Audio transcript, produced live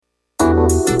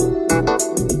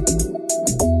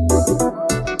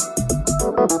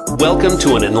Welcome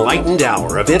to an enlightened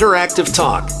hour of interactive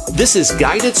talk. This is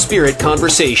Guided Spirit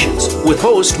Conversations with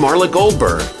host Marla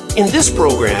Goldberg. In this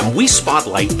program, we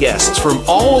spotlight guests from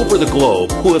all over the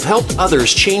globe who have helped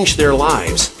others change their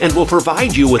lives and will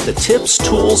provide you with the tips,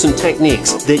 tools, and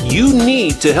techniques that you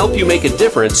need to help you make a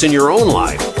difference in your own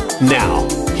life. Now,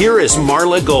 here is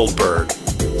Marla Goldberg.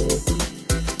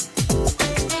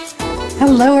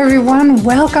 Hello, everyone.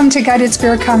 Welcome to Guided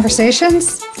Spirit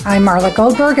Conversations. I'm Marla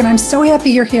Goldberg, and I'm so happy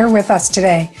you're here with us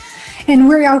today. And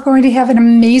we are going to have an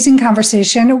amazing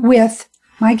conversation with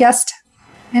my guest,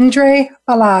 Endre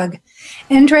Balogh.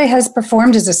 Endre has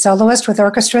performed as a soloist with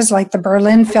orchestras like the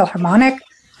Berlin Philharmonic,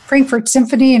 Frankfurt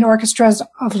Symphony, and orchestras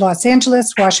of Los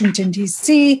Angeles, Washington,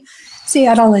 D.C.,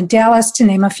 Seattle, and Dallas, to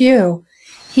name a few.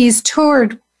 He's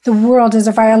toured the world as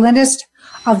a violinist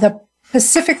of the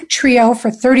Pacific Trio for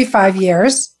 35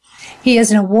 years. He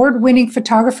is an award-winning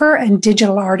photographer and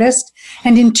digital artist,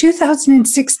 and in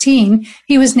 2016,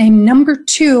 he was named number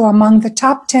 2 among the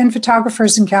top 10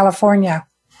 photographers in California.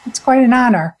 It's quite an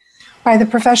honor by the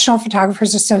Professional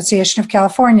Photographers Association of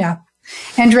California.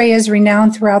 Endre is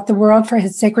renowned throughout the world for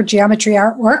his sacred geometry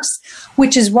artworks,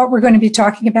 which is what we're going to be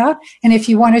talking about. And if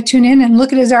you want to tune in and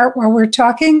look at his art while we're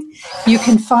talking, you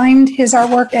can find his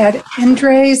artwork at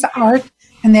Endres Art,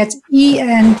 and that's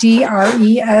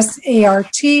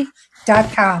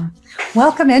ENDRESART.com.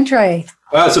 Welcome, Endre.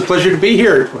 Well, it's a pleasure to be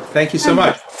here. Thank you so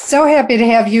much. So happy to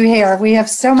have you here. We have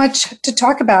so much to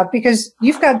talk about because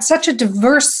you've got such a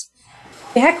diverse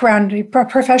background,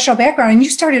 professional background, and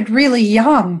you started really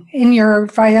young in your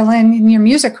violin, in your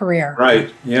music career.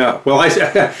 Right. Yeah. Well,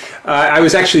 I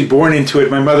was actually born into it.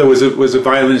 My mother was a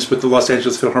violinist with the Los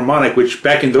Angeles Philharmonic, which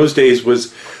back in those days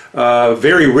was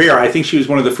very rare. I think she was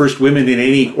one of the first women in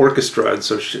any orchestra. And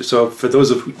so for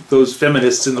those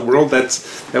feminists in the world, that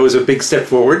was a big step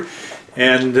forward.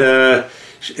 And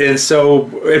so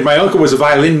my uncle was a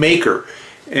violin maker.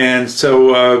 And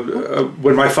so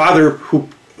when my father, who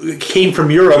came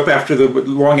from Europe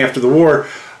long after the war,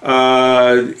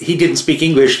 he didn't speak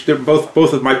English. Both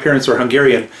of my parents are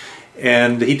Hungarian,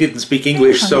 and he didn't speak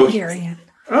English. Hungarian.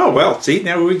 Oh well, see,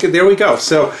 there we go.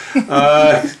 So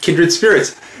kindred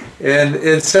spirits.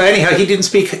 And so anyhow, he didn't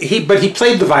speak. But he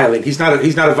played the violin. He's not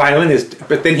a violinist.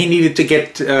 But then he needed to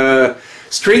get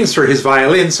strings for his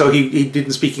violin, so he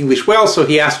didn't speak English well. So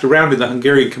he asked around in the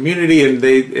Hungarian community, and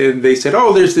they said,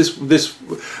 "Oh, there's this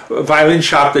violin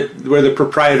shop where the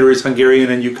proprietor is Hungarian,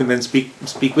 and you can then speak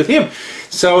with him."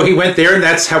 So he went there, and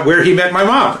that's where he met my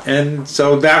mom. And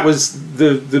so that was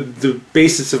the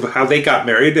basis of how they got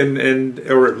married,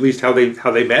 or at least how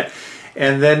they met.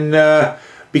 And then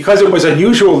because it was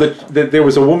unusual that there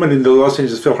was a woman in the Los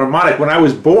Angeles Philharmonic, when I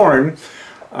was born,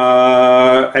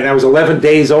 and I was 11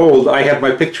 days old, I had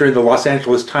my picture in the Los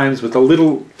Angeles Times with a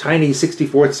little tiny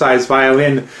 64th size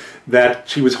violin that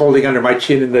she was holding under my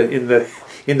chin in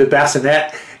the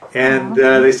bassinet. And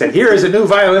they said, "Here is a new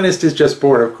violinist is just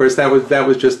born." Of course, that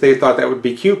was just, they thought that would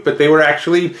be cute, but they were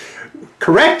actually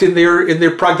correct in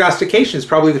their prognostications.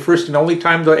 Probably the first and only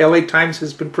time the LA Times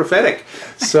has been prophetic.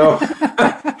 So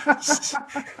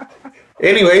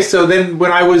anyway, so then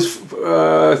when I was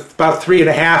about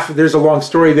 3.5, there's a long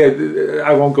story that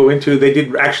I won't go into. They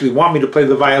didn't actually want me to play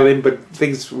the violin, but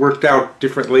things worked out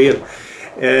differently.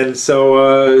 And so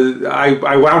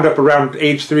I wound up around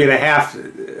age 3.5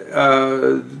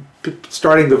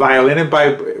 starting the violin. And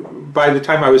by the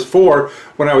time I was 4,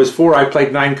 when I was 4, I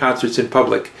played 9 concerts in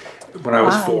public when I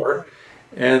was 4.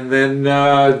 And then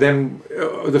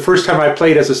the first time I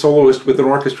played as a soloist with an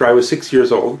orchestra, I was 6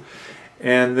 years old.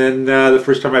 And then the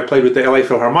first time I played with the LA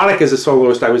Philharmonic as a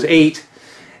soloist, I was 8.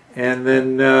 And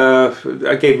then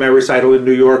I gave my recital in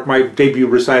New York, my debut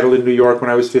recital in New York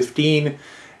when I was 15.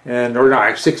 I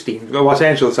was 16. In Los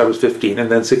Angeles, I was 15,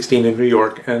 and then 16 in New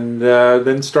York. And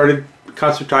then started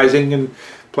concertizing and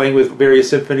playing with various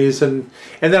symphonies. And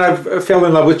then I fell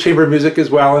in love with chamber music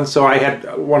as well. And so I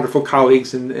had wonderful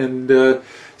colleagues.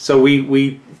 So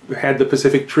we had the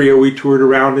Pacific Trio. We toured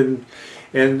around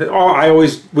and I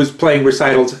always was playing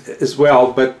recitals as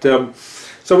well, but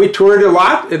so we toured a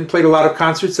lot and played a lot of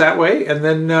concerts that way. And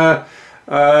then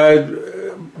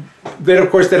of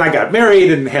course, I got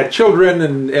married and had children,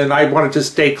 and I wanted to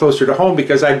stay closer to home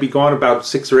because I'd be gone about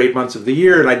 6 or 8 months of the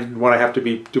year, and I didn't want to have to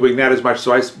be doing that as much.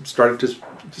 So I started to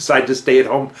decide to stay at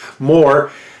home more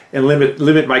and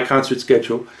limit my concert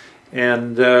schedule.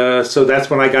 And so that's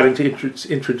when I got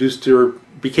introduced to, or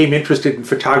became interested in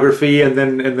photography, and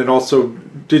then also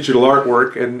digital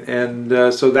artwork,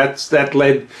 and so that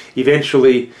led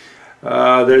eventually.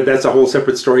 That's a whole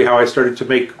separate story how I started to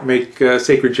make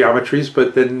sacred geometries,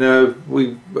 but then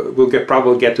we'll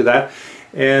probably get to that.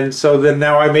 And so then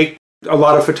now I make a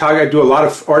lot of photography. I do a lot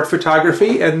of art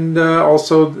photography and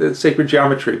also sacred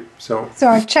geometry. So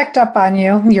I've checked up on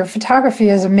you. Your photography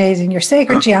is amazing. Your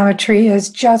sacred geometry is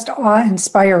just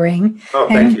awe-inspiring. Oh,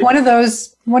 and thank you.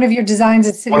 One of your designs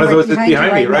is sitting one of right those is behind you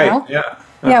behind me, right right? now. Yeah.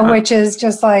 Yeah, which is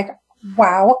just like,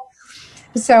 wow.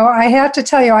 So I have to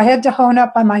tell you, I had to hone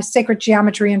up on my sacred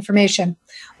geometry information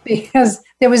because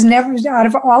there was never, out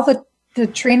of all the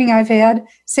training I've had,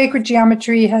 sacred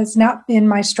geometry has not been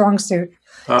my strong suit.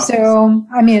 So,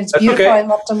 I mean, it's beautiful. Okay. I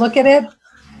love to look at it.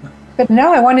 But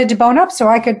no, I wanted to bone up so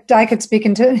I could speak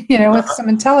into, with some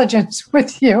intelligence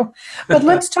with you. But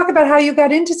let's talk about how you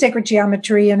got into sacred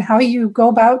geometry and how you go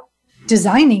about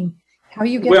designing, how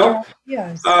you get your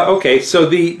ideas. Okay, so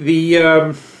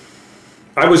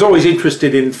I was always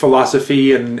interested in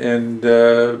philosophy and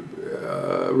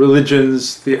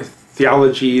religions,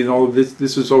 theology, and all of this.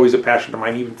 This was always a passion of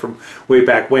mine, even from way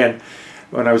back when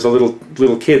I was a little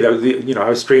kid. I was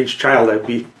a strange child. I'd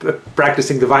be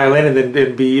practicing the violin and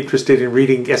then be interested in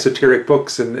reading esoteric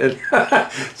books, and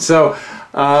so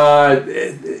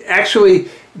actually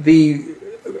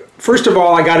First of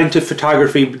all, I got into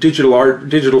photography,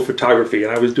 digital photography,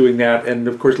 and I was doing that, and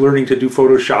of course, learning to do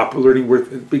Photoshop,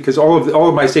 because all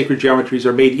of my sacred geometries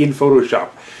are made in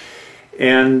Photoshop,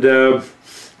 and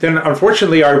then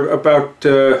unfortunately, about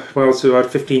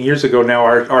 15 years ago now,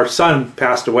 our son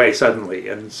passed away suddenly,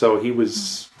 and so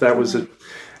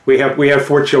we have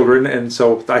 4 children, and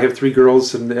so I have 3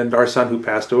 girls and our son who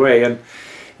passed away,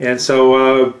 and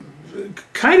so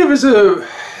kind of as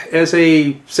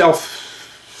a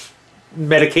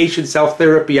self-medication,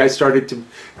 self-therapy, I started to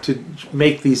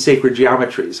make these sacred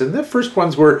geometries. And the first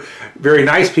ones were very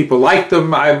nice. People liked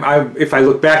them. If I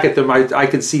look back at them, I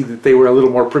could see that they were a little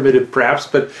more primitive, perhaps,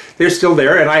 but they're still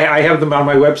there. And I have them on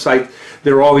my website.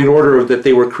 They're all in order that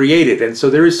they were created. And so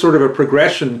there is sort of a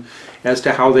progression as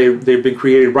to how they've been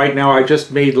created. Right now, I just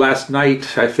made last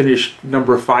night, I finished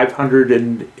number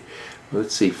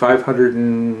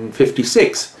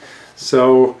 556.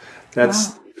 So that's...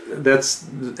 Wow.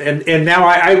 And now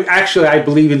I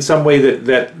believe in some way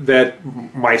that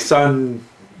my son,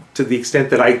 to the extent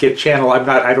that I get channel,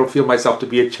 I don't feel myself to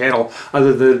be a channel,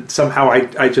 other than somehow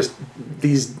I just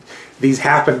these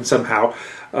happen somehow,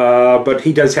 but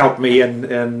he does help me,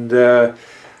 and I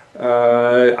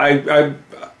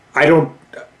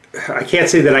can't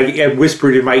say that I am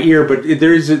whispered in my ear, but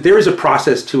there is a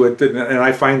process to it, and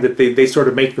I find that they sort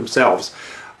of make themselves.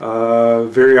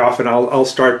 Very often I'll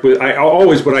start with,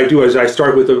 what I do is I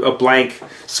start with a blank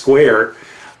square,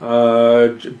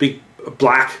 big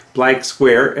blank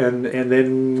square, and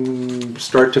then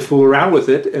start to fool around with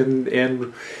it,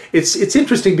 and it's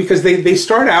interesting because they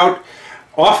start out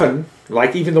often,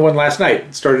 like even the one last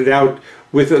night, started out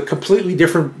with a completely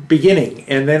different beginning,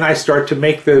 and then I start to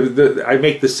make I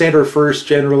make the center first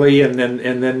generally, and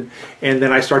then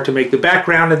I start to make the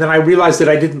background, and then I realized that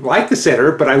I didn't like the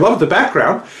center, but I love the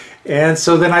background, and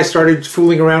so then I started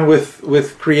fooling around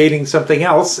with creating something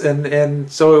else,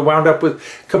 and so it wound up with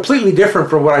completely different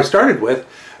from what I started with,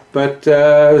 but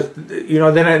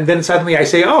then suddenly I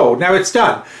say, oh, now it's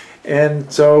done.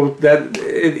 And so that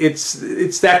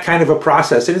it's that kind of a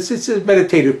process, and it's a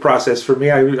meditative process for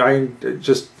me. I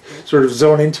just sort of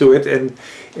zone into it, and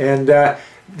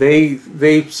they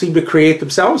seem to create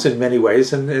themselves in many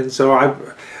ways, and so a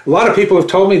lot of people have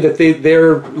told me that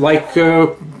they're like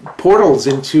portals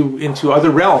into other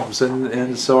realms,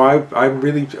 and so I'm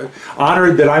really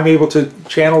honored that I'm able to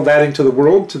channel that into the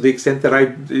world to the extent that I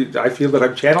feel that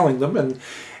I'm channeling them,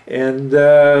 and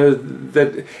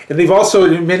they've also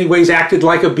in many ways acted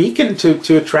like a beacon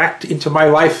to attract into my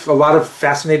life a lot of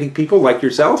fascinating people like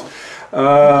yourself,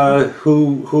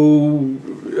 who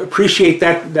appreciate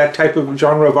that type of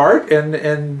genre of art,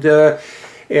 and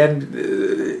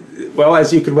well,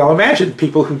 as you can well imagine,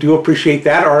 people who do appreciate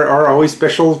that are always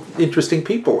special, interesting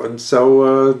people, and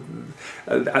so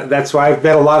that's why I've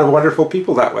met a lot of wonderful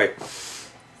people that way.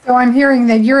 So I'm hearing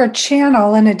that you're a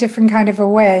channel in a different kind of a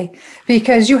way,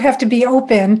 because you have to be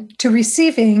open to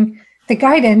receiving the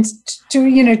guidance to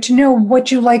know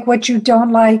what you like, what you don't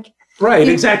like. Right,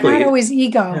 exactly. Not always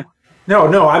ego. Yeah.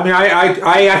 No. I mean,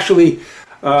 I actually,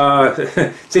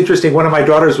 it's interesting. One of my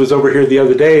daughters was over here the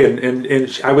other day, and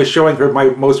I was showing her my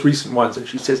most recent ones, and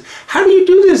she says, "How do you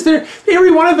do this?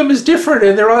 Every one of them is different,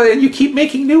 and and you keep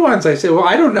making new ones." I say, "Well,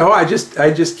 I don't know. I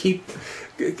just keep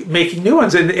making new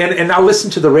ones, and I'll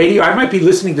listen to the radio. I might be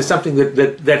listening to something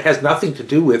that has nothing to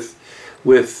do with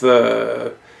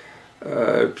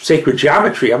sacred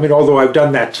geometry. I mean, although I've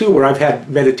done that too, where I've had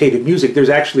meditative music. There's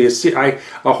actually a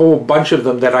whole bunch of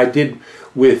them that I did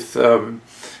with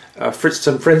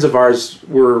some friends of ours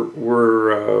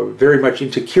were very much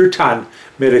into kirtan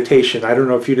meditation. I don't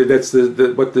know if you did. That's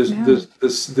what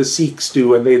the Sikhs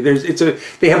do, and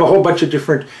they have a whole bunch of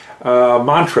different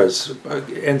mantras,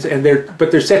 and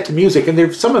they're set to music,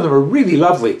 and some of them are really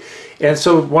lovely. And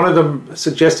so one of them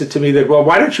suggested to me that, well,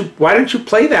 why don't you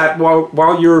play that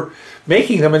while you're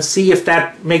making them and see if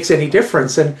that makes any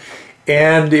difference? And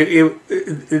then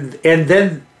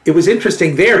it was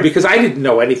interesting there because I didn't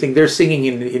know anything. They're singing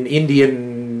in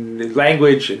Indian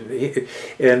language,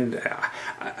 and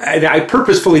I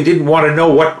purposefully didn't want to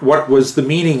know what was the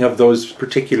meaning of those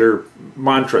particular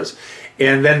mantras.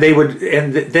 And then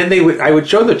I would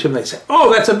show them to them. They say,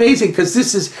 "Oh, that's amazing because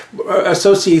this is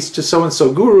associates to so and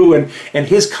so guru, and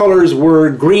his colors were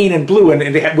green and blue, and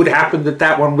it would happen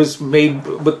that one was made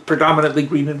with predominantly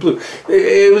green and blue."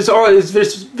 It was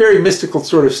this very mystical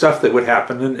sort of stuff that would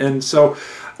happen, and so.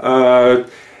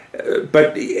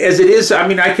 But as it is, I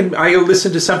mean, I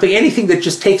listen to anything that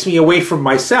just takes me away from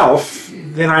myself.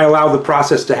 Then I allow the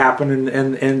process to happen,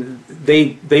 and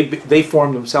they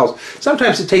form themselves.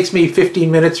 Sometimes it takes me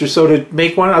 15 minutes or so to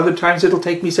make one. Other times it'll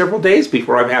take me several days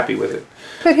before I'm happy with it.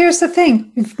 But here's the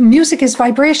thing: music is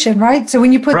vibration, right? So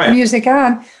when you put the music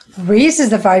on, raises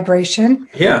the vibration.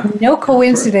 Yeah. No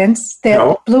coincidence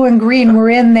that blue and green were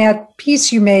in that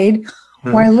piece you made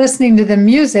while listening to the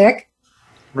music.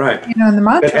 Right. In the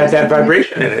mantra. That had that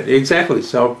vibration in it. Exactly.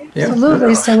 So yeah.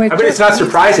 Absolutely. So it's not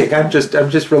surprising. I'm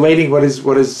just relating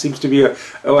what seems to be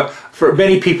for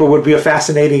many people would be a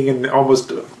fascinating and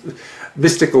almost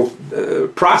mystical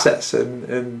process,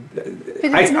 and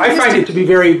I find it to be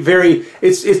very, very.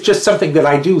 It's just something that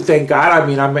I do. Thank God. I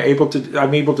mean, I'm able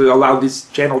to allow this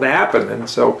channel to happen, and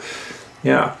so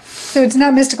yeah. So it's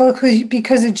not mystical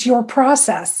because it's your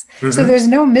process. Mm-hmm. So there's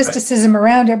no mysticism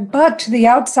around it, but to the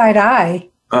outside eye.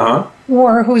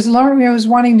 Or who's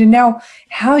wanting to know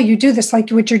how you do this, like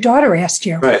what your daughter asked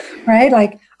you, right?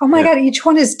 Like, oh my God, each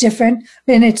one is different,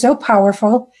 and it's so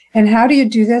powerful. And how do you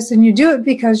do this? And you do it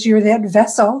because you're that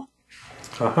vessel,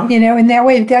 in that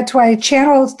way. That's why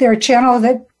they're a channel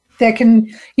that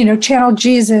can, channel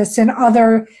Jesus and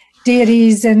other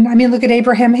deities. And I mean, look at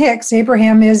Abraham Hicks.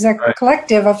 Abraham is a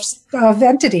collective of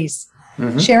entities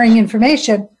sharing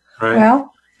information. Right.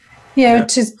 Well,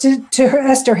 to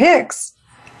Esther Hicks,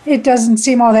 it doesn't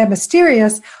seem all that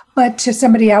mysterious, but to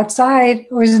somebody outside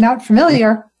who is not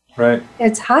familiar,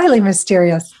 it's highly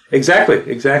mysterious.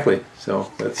 Exactly.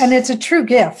 So and it's a true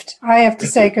gift, I have to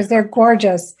say, because they're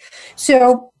gorgeous.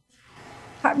 So,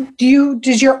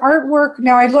 does your artwork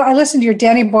now? I listened to your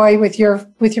Danny Boy with your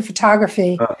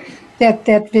photography.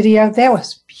 That video that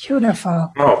was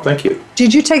beautiful. Oh, thank you.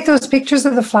 Did you take those pictures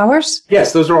of the flowers?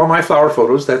 Yes, those are all my flower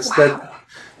photos.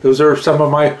 Those are some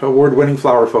of my award-winning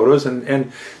flower photos,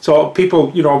 and so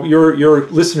people, your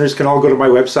listeners can all go to my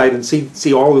website and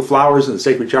see all the flowers and the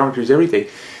sacred geometries, everything.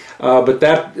 But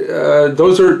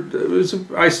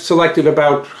I selected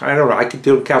about, I don't know, I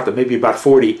could count them, maybe about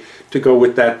 40 to go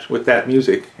with that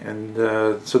music, and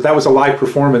so that was a live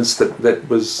performance that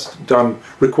was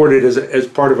recorded as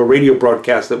part of a radio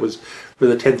broadcast that was for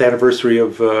the 10th anniversary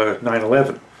of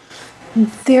 9/11.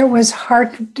 There was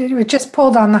it just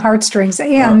pulled on the heartstrings.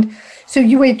 And so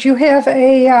you have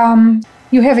a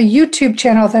YouTube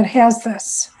channel that has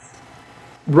this.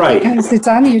 Right. Because it's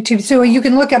on YouTube. So you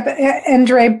can look up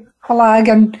Endre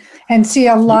Balogh and see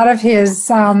a lot of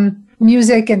his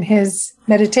music and his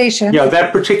meditation. Yeah,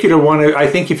 that particular one, I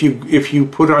think if you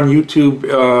put on YouTube,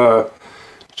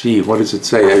 what does it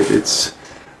say?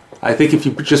 I think if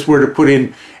you just were to put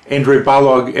in Endre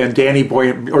Balogh and Danny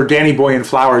Boy, or Danny Boy and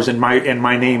Flowers in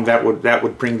my name, that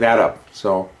would bring that up.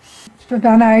 So, but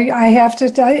then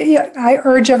I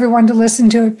urge everyone to listen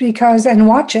to it and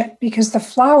watch it, because the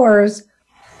flowers,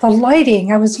 the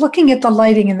lighting. I was looking at the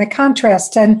lighting and the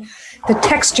contrast and the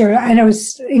texture, and it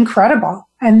was incredible.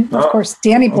 And of course,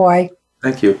 Danny Boy.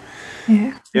 Thank you.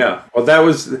 Yeah. Well,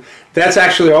 that's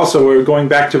actually also, we're going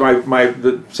back to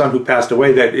the son who passed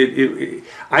away. That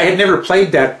I had never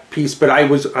played that piece, but I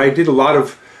did a lot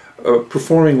of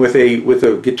performing with a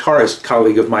guitarist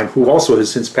colleague of mine who also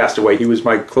has since passed away. He was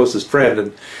my closest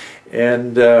friend,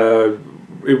 and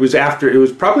it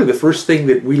was probably the first thing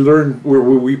that we learned where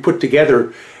we put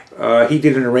together. He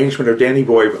did an arrangement of Danny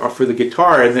Boy for the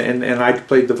guitar, and I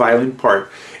played the violin part,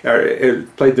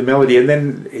 played the melody, and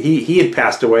then he had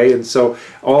passed away, and so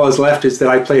all that's left is that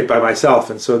I play it by myself,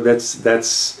 and so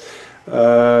that's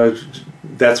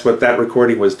what that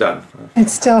recording was done. It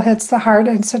still hits the heart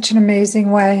in such an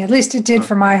amazing way. At least it did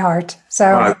for my heart. So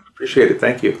I appreciate it.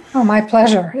 Thank you. Oh, my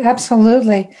pleasure.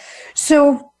 Absolutely.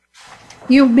 So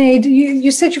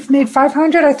you said you've made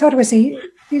 500. I thought it was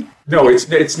No,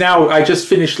 it's now. I just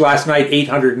finished last night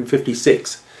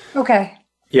 856. Okay.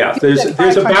 Yeah,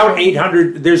 there's about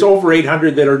 800. There's over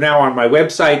 800 that are now on my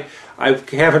website. I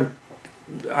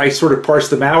sort of parse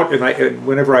them out, and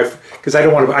because I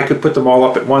don't want to. I could put them all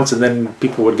up at once, and then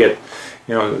people would get,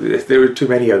 if there were too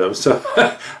many of them. So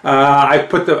I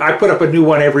put up a new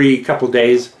one every couple of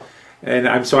days, and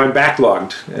I'm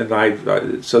backlogged, and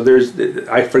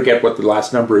I forget what the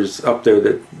last number is up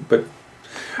there. But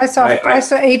I saw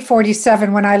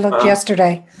 847 when I looked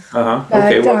yesterday.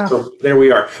 Okay. Well, so there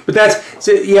we are. But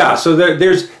So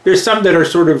there's some that are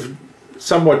sort of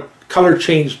somewhat color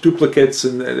change duplicates,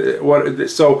 and I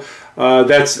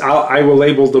will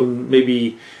label them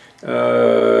maybe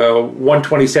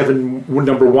 127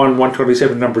 number 1,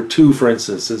 127 number 2, for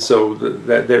instance, and so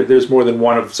there's more than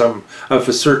one of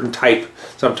a certain type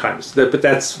sometimes. But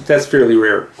that's fairly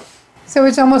rare. So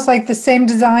it's almost like the same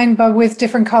design but with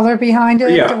different color behind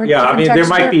it. Yeah. I mean, there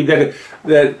might be that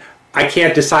I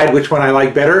can't decide which one I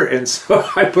like better, and so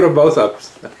I put them both up.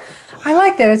 I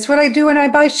like that. It's what I do when I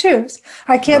buy shoes.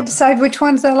 I can't decide which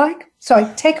ones I like, so I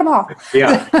take them all.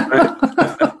 Yeah.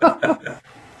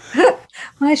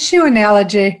 My shoe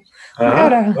analogy.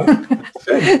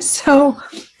 So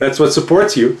that's what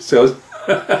supports you. So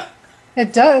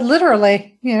it does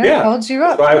literally, it holds you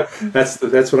up.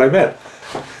 That's what I meant.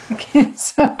 Okay,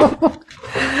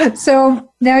 so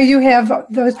now you have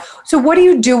those. So what do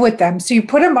you do with them? So you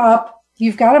put them up.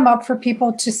 You've got them up for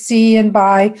people to see and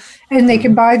buy, and they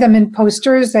can buy them in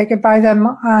posters. They could buy them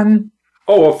on.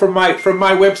 Oh, well, from my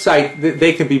website,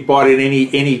 they can be bought in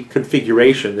any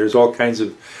configuration. There's all kinds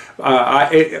of.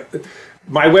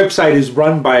 My website is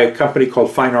run by a company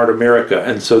called Fine Art America,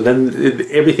 and so then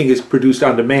everything is produced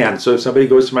on demand. So if somebody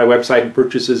goes to my website and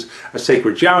purchases a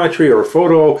sacred geometry or a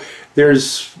photo,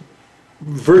 there's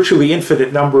virtually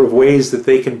infinite number of ways that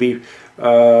they can be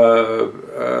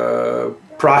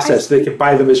processed. They can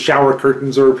buy them as shower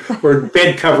curtains or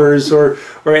bed covers or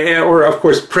of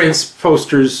course prints,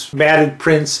 posters, matted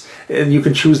prints, and you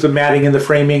can choose the matting and the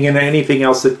framing and anything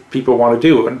else that people want to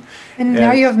do. And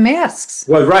now you have masks.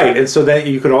 Well, right, and so then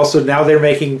you could also, now they're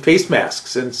making face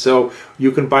masks, and so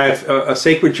you can buy a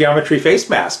sacred geometry face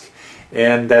mask,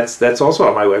 and that's also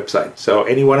on my website. So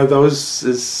any one of those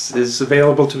is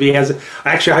available to me.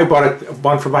 Actually, I bought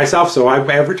one for myself, so I'm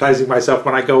advertising myself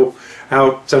when I go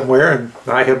out somewhere, and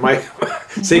I have my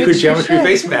sacred geometry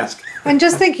face mask. And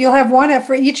just think, you'll have one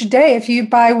for each day if you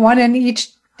buy one in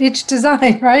each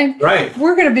design, right? Right.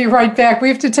 We're going to be right back. We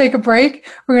have to take a break.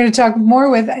 We're going to talk more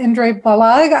with Endre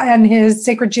Balogh and his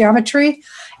sacred geometry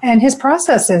and his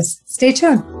processes. Stay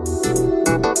tuned.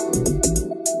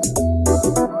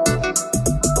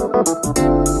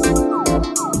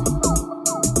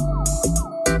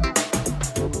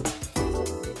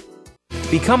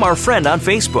 Become our friend on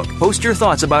Facebook. Post your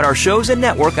thoughts about our shows and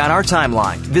network on our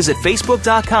timeline. Visit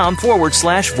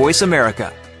facebook.com/Voice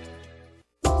America.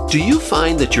 Do you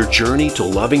find that your journey to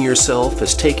loving yourself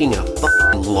is taking a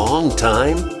fucking long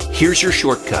time? Here's your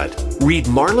shortcut. Read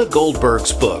Marla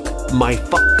Goldberg's book, My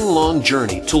Fucking Long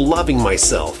Journey to Loving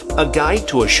Myself, a guide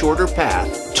to a shorter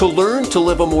path to learn to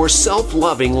live a more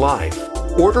self-loving life.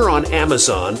 Order on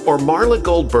Amazon or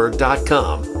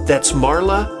marlagoldberg.com. That's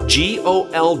Marla,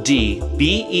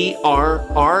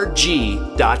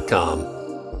 GOLDBERRG.com.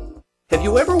 Have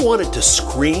you ever wanted to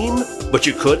scream, but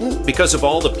you couldn't because of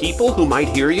all the people who might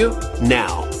hear you?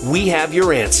 Now, we have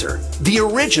your answer. The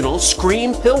original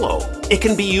Scream Pillow. It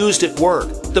can be used at work,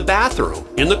 the bathroom,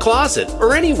 in the closet,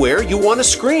 or anywhere you want to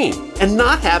scream and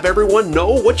not have everyone know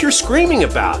what you're screaming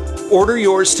about. Order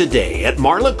yours today at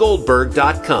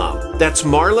marlagoldberg.com. That's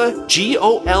Marla,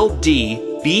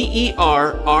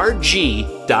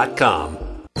 GOLDBERRG.com.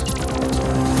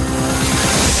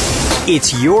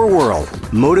 It's your world.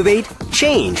 Motivate,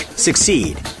 change,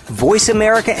 succeed.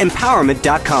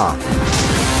 VoiceAmericaEmpowerment.com.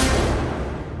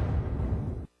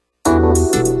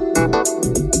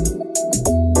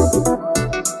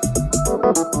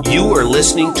 You are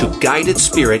listening to Guided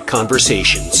Spirit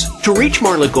Conversations. To reach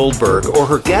Marla Goldberg or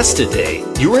her guest today,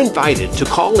 you're invited to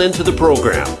call into the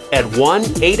program at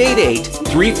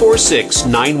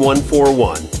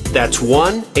 1-888-346-9141. That's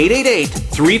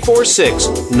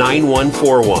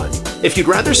 1-888-346-9141. If you'd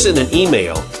rather send an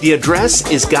email, the address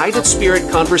is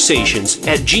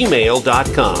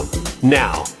guidedspiritconversations@gmail.com.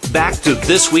 Now, back to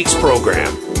this week's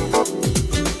program.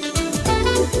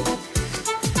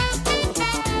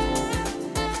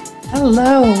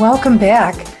 Hello, welcome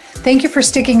back. Thank you for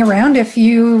sticking around. If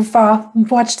you've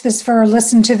watched this or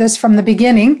listened to this from the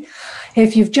beginning,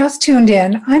 if you've just tuned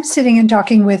in, I'm sitting and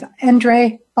talking with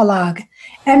Endre Balogh.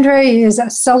 Endre is a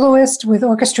soloist with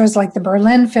orchestras like the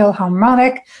Berlin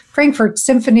Philharmonic, Frankfurt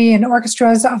Symphony, and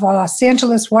orchestras of Los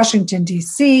Angeles, Washington,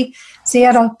 D.C.,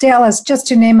 Seattle, Dallas, just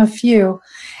to name a few.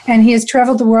 And he has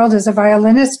traveled the world as a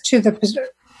violinist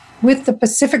with the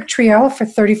Pacific Trio for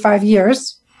 35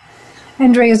 years.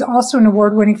 Endre is also an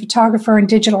award-winning photographer and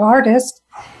digital artist.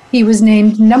 He was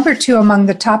named number 2 among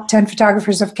the top 10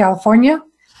 photographers of California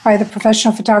by the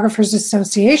Professional Photographers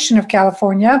Association of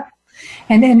California.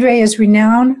 And Endre is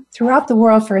renowned throughout the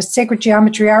world for his sacred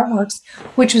geometry artworks,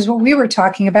 which is what we were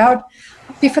talking about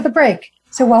before the break.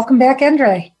 So welcome back,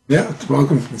 Endre. Yeah,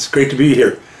 welcome. It's great to be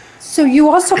here. So you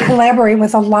also collaborate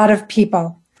with a lot of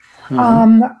people.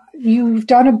 Mm-hmm. You've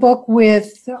done a book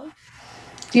with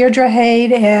Deirdre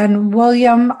Haid and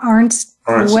William Arnst.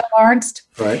 Will Arnst.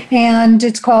 Right. And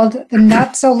it's called The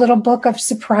Not So Little Book of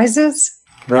Surprises.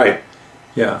 Right.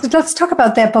 Yeah. So let's talk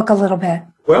about that book a little bit.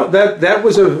 Well, that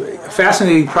was a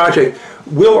fascinating project.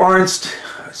 Will Arnst,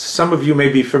 some of you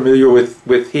may be familiar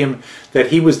with him, that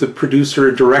he was the producer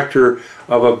and director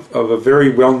of a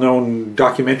very well-known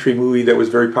documentary movie that was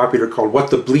very popular called What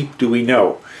the Bleep Do We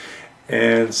Know?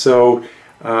 And so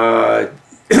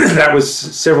that was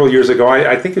several years ago.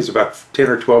 I think it's about 10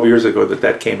 or 12 years ago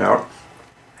that came out.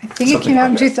 I think it came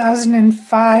out in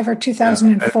 2005 or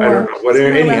 2004. I don't know,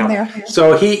 whatever. Anyhow,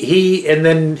 so he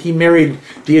married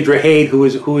Deirdre Haid, who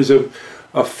is a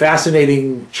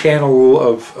fascinating channel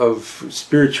of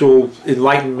spiritual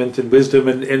enlightenment and wisdom,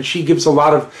 and she gives a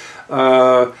lot of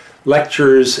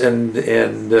lectures and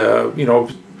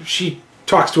she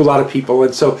talks to a lot of people,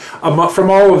 and so from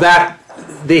all of that,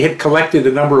 they had collected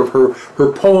a number of her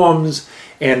poems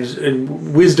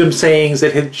and wisdom sayings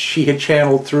that she had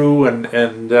channeled through,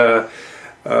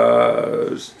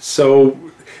 so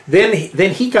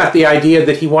then he got the idea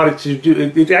that he wanted to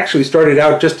do. It actually started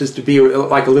out just as to be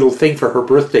like a little thing for her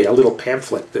birthday, a little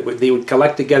pamphlet that they would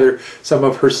collect together some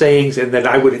of her sayings, and then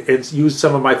I would use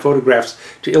some of my photographs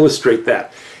to illustrate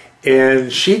that.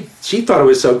 And she thought it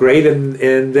was so great, and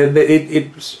then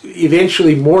it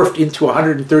eventually morphed into a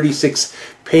 136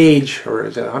 page, or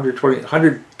is it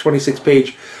 126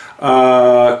 page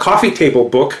coffee table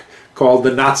book called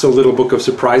The Not So Little Book of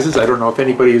Surprises. I don't know if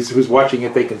anybody who's watching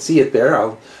it, they can see it there.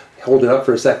 I'll hold it up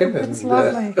for a second. It's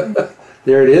lovely.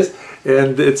 There it is,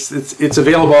 and it's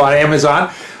available on Amazon.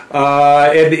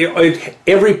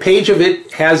 Every page of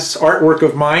it has artwork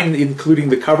of mine, including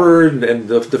the cover and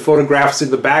the photographs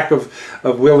in the back of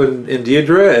Will and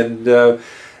Deirdre, and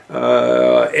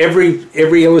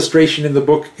every illustration in the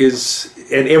book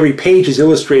and every page is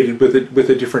illustrated with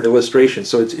a different illustration.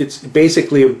 So it's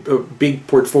basically a big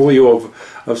portfolio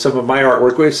of some of my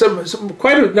artwork,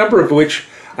 quite a number of which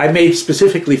I made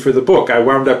specifically for the book. I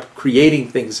wound up creating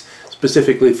things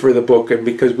specifically for the book, and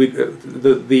because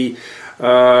the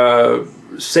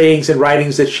sayings and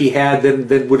writings that she had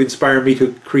then would inspire me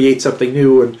to create something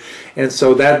new, and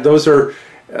so those are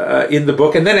in the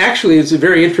book. And then actually it's a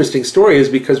very interesting story, is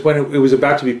because when it was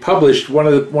about to be published, one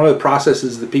of the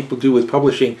processes that people do with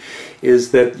publishing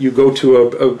is that you go to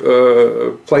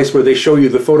a place where they show you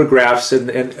the photographs and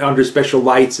under special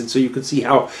lights, and so you can see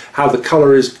how the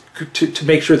color is to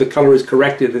make sure the color is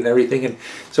corrected and everything. And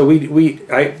so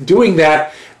doing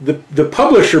that, the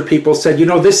publisher people said,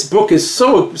 this book is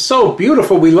so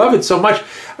beautiful, we love it so much,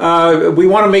 we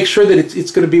want to make sure that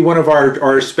it's going to be one of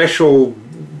our special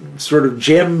sort of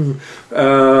gem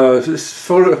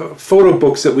photo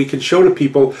books that we can show to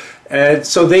people. And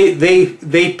so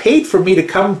they paid for me to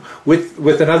come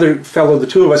with another fellow, the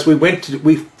two of us.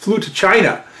 We flew to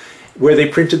China, where they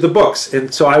printed the books,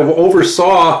 and so I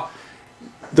oversaw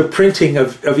the printing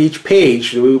of each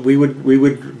page. We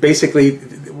would basically,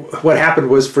 what happened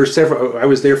was I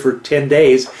was there for 10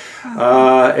 days,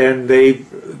 and they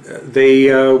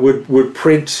would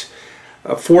print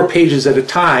 4 pages at a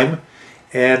time,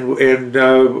 and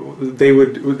they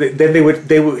would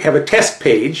have a test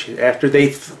page after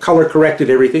they color corrected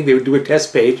everything. They would do a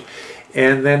test page,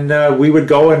 and then we would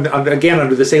go and again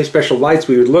under the same special lights,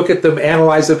 we would look at them,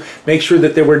 analyze them, make sure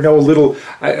that there were no little.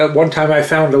 One time I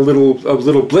found a little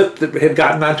blip that had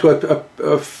gotten onto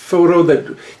a photo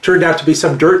that turned out to be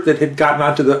some dirt that had gotten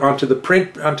onto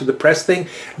the press thing.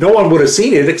 No one would have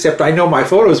seen it except I know my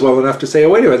photos well enough to say, oh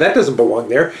wait a minute, that doesn't belong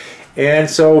there. And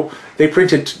so they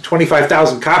printed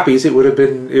 25,000 copies. It would have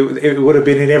been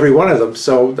in every one of them.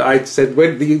 So I said,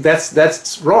 wait,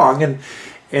 that's wrong,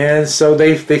 and so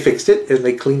they fixed it and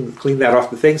they cleaned that off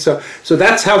the thing. So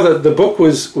that's how the book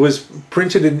was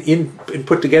printed and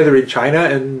put together in China,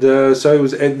 and so it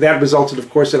was, and that resulted, of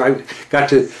course, that I got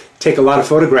to take a lot of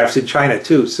photographs in China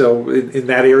too. So in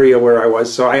that area where I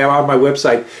was, so on my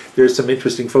website there's some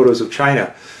interesting photos of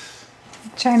China.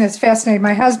 China is fascinating.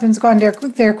 My husband's gone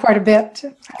there quite a bit. I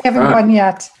haven't gone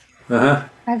yet.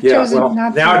 I've chosen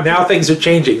not to. Now things are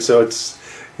changing, so it's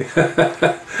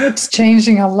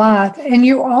changing a lot. And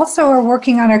you also are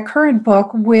working on a current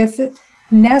book with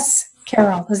Ness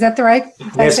Carroll. Is that the right?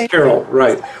 Ness Carroll,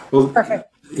 right? Well, perfect.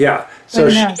 Yeah. So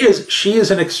she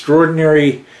is an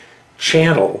extraordinary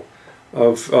channel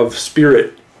of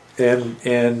spirit,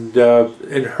 and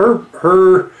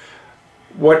her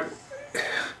what.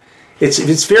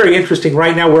 It's very interesting.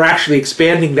 Right now, we're actually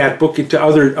expanding that book into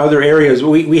other areas.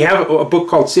 We have a book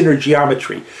called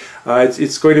Synergeometry.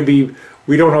 It's going to be.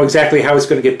 We don't know exactly how it's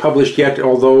going to get published yet,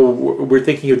 although we're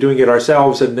thinking of doing it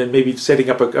ourselves and then maybe setting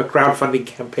up a crowdfunding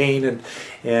campaign,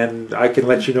 and I can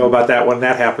let you know about that when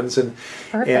that happens.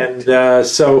 Perfect.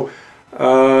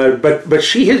 But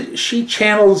she has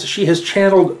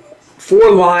channeled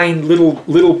 4-line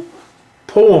little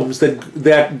poems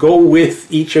that go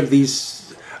with each of these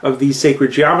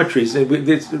sacred geometries.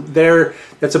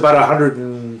 That's about 100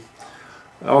 and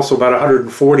also about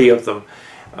 140 of them.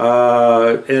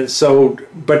 And so,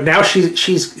 but now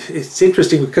it's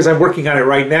interesting because I'm working on it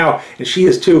right now, and she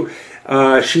is too.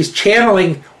 She's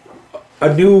channeling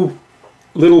a new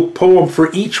little poem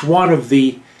for each one of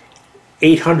the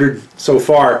 800 so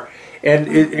far,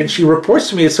 and she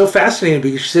reports to me. It's so fascinating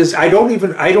because she says, I don't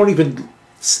even.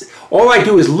 All I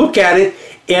do is look at it,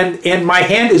 and my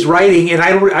hand is writing, and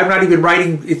I'm not even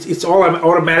writing. It's all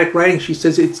automatic writing. She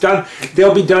says it's done.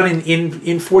 They'll be done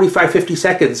in 45, 50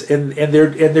 seconds, and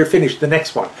they're finished. The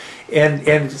next one, and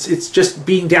it's just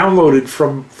being downloaded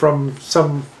from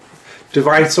some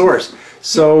divine source.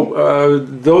 So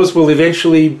those will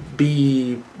eventually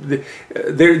be.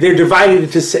 They're divided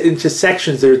into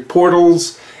sections. There's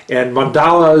portals and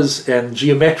mandalas and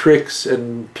geometrics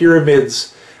and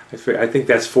pyramids. I think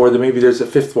that's 4. Maybe there's a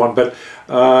 5th one, but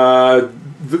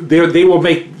they will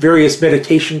make various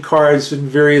meditation cards and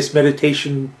various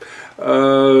meditation,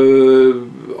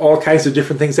 all kinds of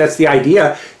different things. That's the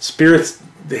idea. Spirit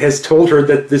has told her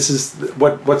that this is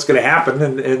what's going to happen,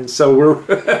 and so we're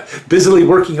busily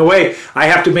working away. I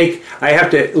have to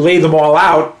lay them all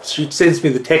out. She sends me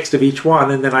the text of each one,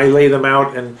 and then I lay them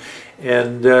out, and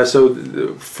so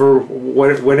for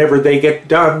whenever they get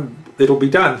done, it'll be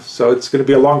done. So it's going to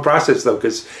be a long process, though,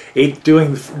 because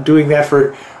doing that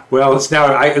for, well, it's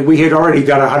now, we had already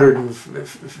got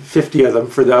 150 of them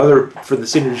for the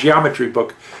Synergeometry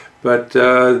book, but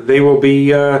they will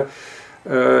be, if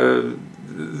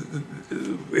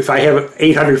I have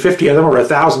 850 of them or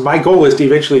 1,000, my goal is to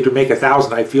eventually to make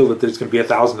 1,000. I feel that there's going to be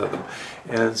 1,000 of them,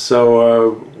 and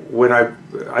so when I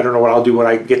don't know what I'll do when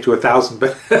I get to 1,000,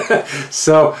 but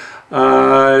so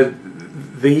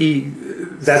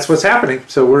that's what's happening.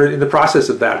 So we're in the process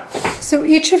of that. So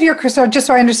each of just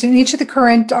so I understand, each of the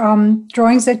current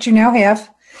drawings that you now have,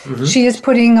 she is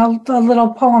putting a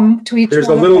little poem to each. There's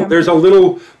a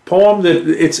little poem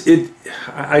that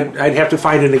I'd have to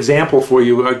find an example for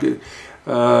you. Are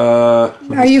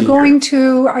you going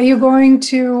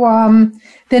to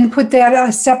then put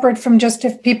that separate from just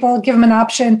if people give them an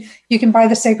option, you can buy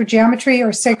the sacred geometry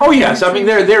or sacred. Oh yes, geometry?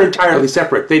 I mean they're entirely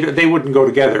separate. They wouldn't go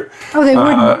together. Oh, they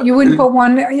wouldn't. You wouldn't put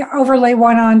overlay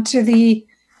one onto the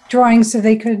drawing so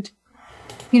they could,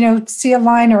 see a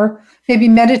line or maybe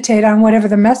meditate on whatever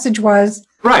the message was.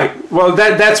 Right. Well,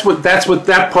 that's what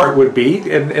that part would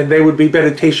be, and they would be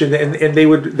meditation, and they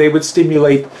would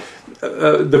stimulate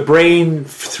the brain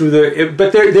through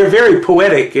but they're very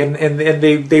poetic, and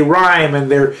they rhyme,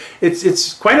 and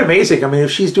it's quite amazing. I mean,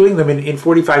 if she's doing them in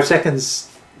 45 seconds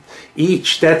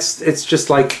each, it's just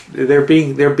like they're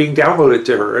being downloaded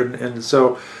to her, and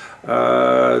so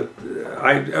I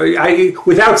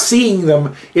without seeing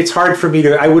them, it's hard for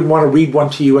me I wouldn't want to read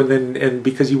one to you and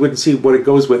because you wouldn't see what it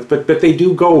goes with, but they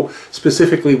do go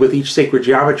specifically with each sacred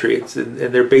geometry.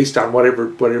 And they're based on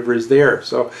whatever is there.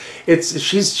 So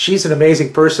she's an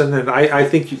amazing person, and I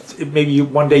think maybe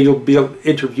one day you'll be able to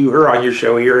interview her on your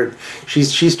show here, and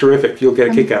she's terrific. You'll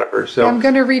get a kick out of her. So I'm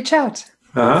going to reach out.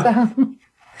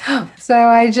 So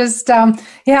I just,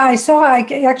 I saw,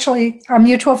 actually, a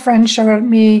mutual friend showed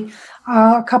me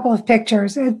a couple of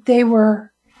pictures. They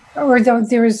were,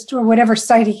 there was whatever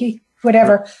site,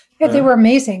 whatever. Yeah, they were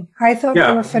amazing. I thought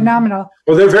they were phenomenal.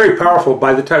 Well, they're very powerful.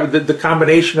 By the time the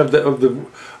combination of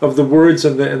the words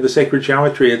and the sacred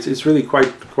geometry, it's really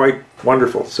quite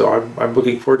wonderful. So I'm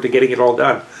looking forward to getting it all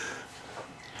done.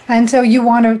 And so you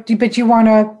want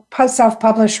to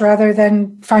self-publish rather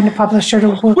than find a publisher to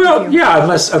work with you. Well, yeah,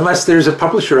 unless there's a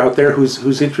publisher out there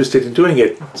who's interested in doing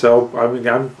it. So I mean,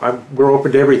 we're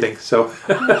open to everything. So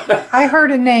I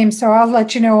heard a name, so I'll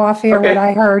let you know off air what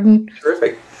I heard. And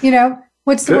terrific.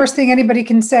 What's the worst thing anybody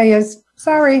can say is,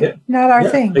 sorry, not our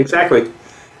thing. Exactly.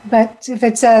 But if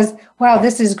it says, wow,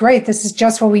 this is great, this is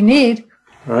just what we need.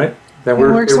 Right. Then it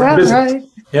works well, right?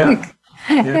 Yeah.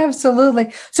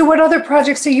 Absolutely. So what other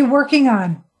projects are you working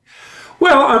on?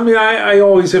 Well, I mean, I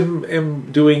always am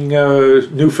doing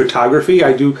new photography.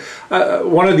 I do.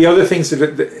 One of the other things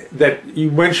that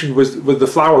you mentioned was with the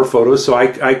flower photos. So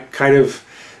I kind of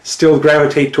still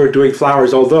gravitate toward doing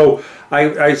flowers, although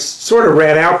I sort of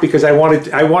ran out because I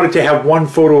wanted to have one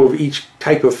photo of each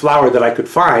type of flower that I could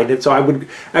find, and so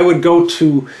I would go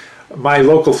to my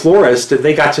local florist, and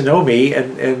they got to know me,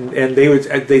 and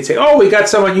they'd say, oh, we got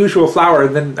some unusual flower,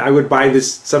 and then I would buy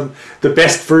the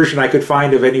best version I could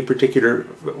find of any particular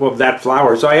of that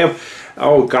flower. So I have,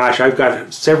 oh gosh, I've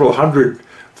got several hundred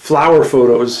flower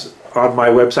photos on my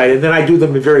website, and then I do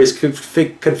them in various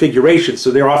configurations. So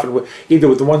they're often either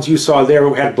with the ones you saw there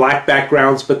who had black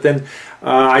backgrounds, but then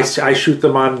I shoot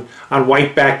them on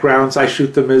white backgrounds. I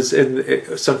shoot them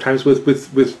sometimes with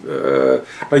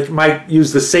like might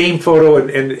use the same photo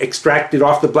and extract it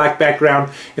off the black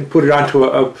background and put it onto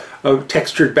a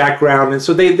textured background. And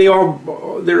so they all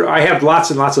I have lots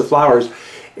and lots of flowers.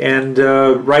 And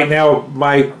right now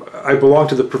I belong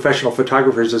to the Professional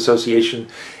Photographers Association,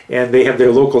 and they have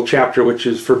their local chapter, which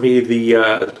is for me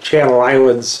the Channel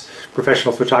Islands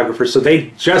Professional Photographers. So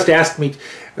they just asked me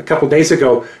a couple days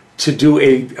ago to do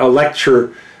a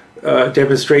lecture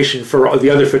demonstration for the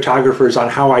other photographers on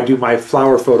how I do my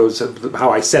flower photos and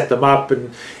how I set them up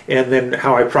and then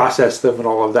how I process them and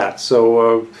all of that.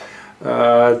 So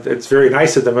it's very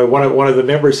nice of them. And one of the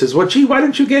members says, well, gee, why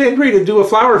don't you get Endre to do a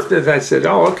flower? And I said,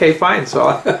 oh, okay, fine.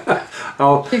 So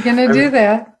You're going to do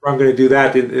that. I'm going to do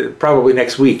that probably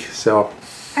next week. So.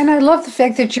 And I love the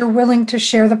fact that you're willing to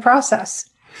share the process.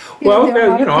 Well,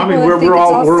 I mean, we're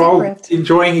all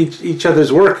enjoying each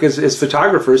other's work as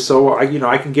photographers. So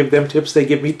I can give them tips, they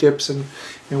give me tips, and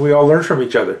we all learn from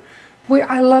each other.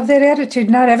 I love that attitude.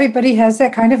 Not everybody has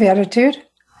that kind of attitude.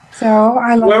 So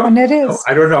I love when it is.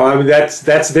 I don't know. I mean,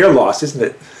 that's their loss, isn't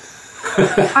it?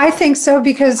 I think so,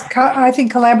 because I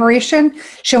think collaboration,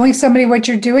 showing somebody what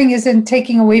you're doing, isn't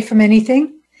taking away from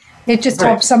anything. It just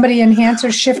helps somebody enhance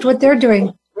or shift what they're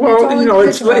doing. Well,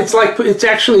 it's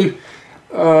actually.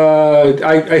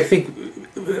 I think,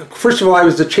 first of all, I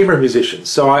was a chamber musician,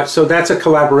 so that's a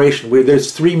collaboration where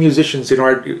there's three musicians. In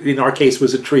our case,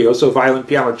 was a trio, so violin,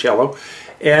 piano, cello,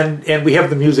 and we have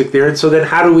the music there. And so then,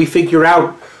 how do we figure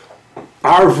out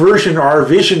our version, our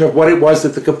vision of what it was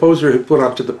that the composer had put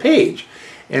onto the page?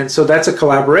 And so that's a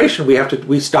collaboration.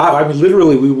 We stop. I mean,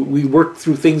 literally, we work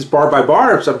through things bar by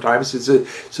bar sometimes,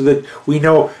 so that we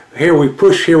know, here we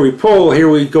push, here we pull, here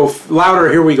we go louder,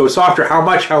 here we go softer, how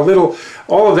much, how little.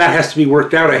 All of that has to be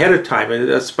worked out ahead of time. And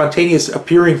a spontaneous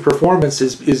appearing performance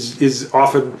is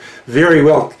often very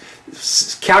well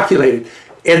calculated.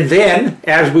 And then,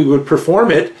 as we would perform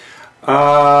it,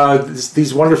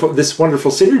 this wonderful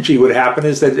synergy would happen,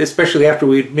 is that especially after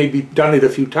we'd maybe done it a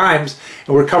few times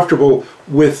and we're comfortable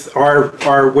with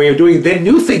our way of doing it, then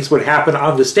new things would happen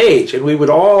on the stage, and we would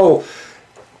all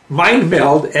mind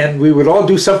meld, and we would all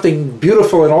do something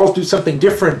beautiful and all do something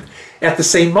different at the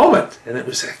same moment. And it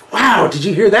was like, wow, did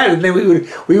you hear that? And then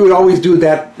we would always do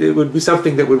that. It would be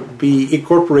something that would be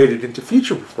incorporated into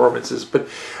future performances.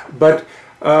 But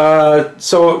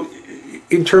so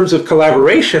in terms of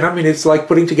collaboration, I mean, it's like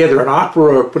putting together an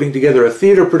opera or putting together a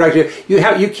theater production.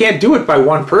 You can't do it by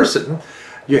one person.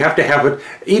 You have to have it.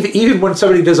 Even when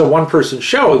somebody does a one-person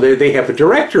show, they have a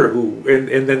director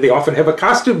and then they often have a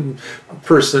costume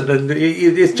person, and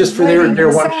it's just for their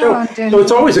one show. So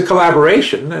it's always a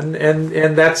collaboration,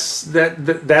 and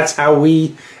that's how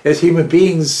we as human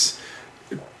beings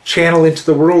channel into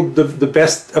the world the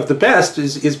best of the best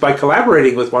is by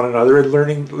collaborating with one another and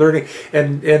learning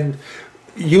and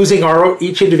using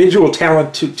each individual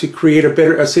talent to create a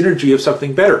synergy of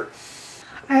something better.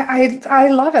 I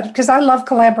love it, because I love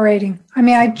collaborating. I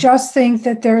mean, I just think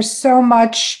that there's so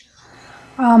much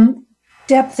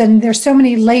depth, and there's so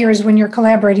many layers when you're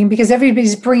collaborating, because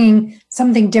everybody's bringing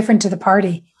something different to the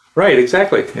party. Right,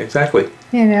 exactly. It's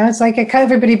like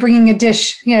everybody bringing a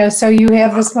dish, so you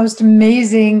have this most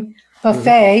amazing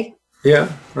buffet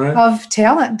of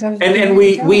talent. And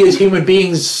we as human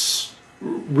beings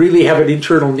really have an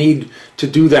internal need to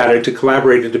do that and to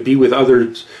collaborate and to be with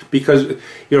others, because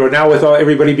now with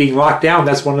everybody being locked down,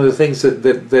 that's one of the things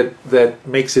that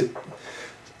makes it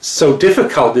so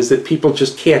difficult, is that people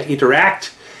just can't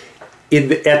interact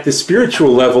at the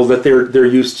spiritual level that they're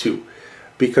used to,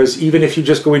 because even if you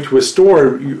just go into a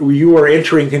store, you are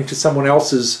entering into someone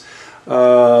else's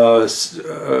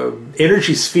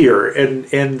energy sphere,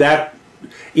 and that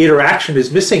interaction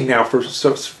is missing now for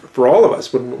for all of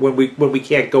us when we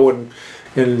can't go and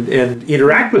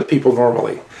interact with people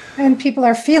normally. And people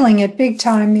are feeling it big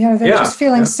time. You know, they're just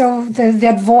feeling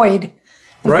that void.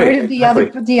 The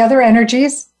void of the other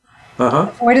energies.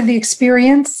 The void of the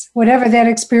experience, whatever that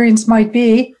experience might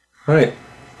be. Right.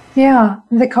 Yeah.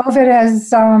 The COVID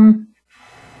has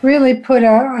really put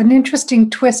an interesting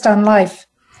twist on life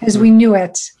as we knew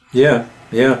it. Yeah.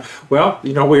 Yeah. Well,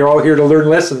 you know, we're all here to learn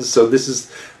lessons, so this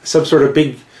is some sort of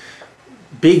big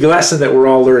lesson that we're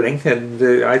all learning, and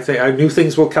I think new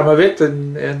things will come of it,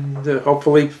 and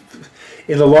hopefully,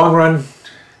 in the long run,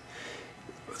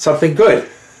 something good.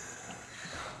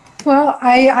 Well,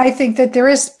 I think that there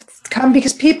is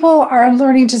because people are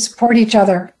learning to support each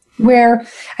other. Where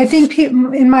I think,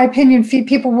 in my opinion,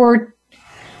 people were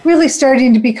really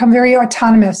starting to become very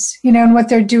autonomous, you know, in what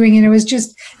they're doing, and it was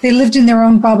just they lived in their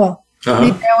own bubble, you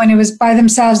know, and it was by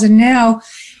themselves. And now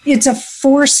it's a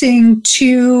forcing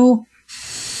to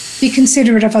be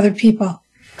considerate of other people.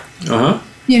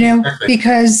 You know,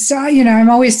 because you know,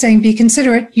 I'm always saying be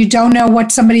considerate. You don't know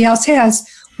what somebody else has.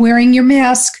 Wearing your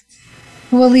mask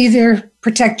will either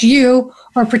protect you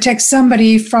or protect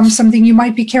somebody from something you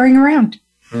might be carrying around.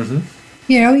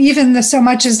 You know, even so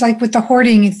much as like with the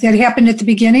hoarding that happened at the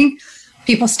beginning,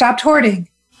 people stopped hoarding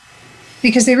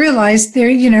because they realized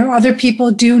you know, other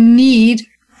people do need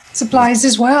supplies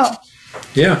as well.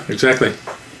 Yeah, exactly.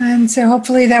 And so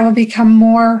hopefully that will become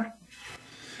more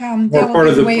part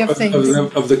of the way of things.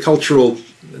 Of the cultural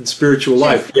and spiritual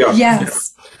life. Yeah.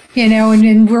 Yes. You know,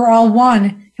 and we're all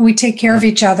one and we take care of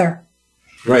each other.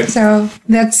 Right. So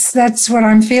that's what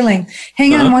I'm feeling.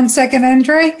 Hang on one second,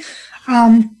 Andre.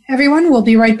 Everyone, we'll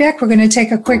be right back. We're going to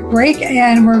take a quick break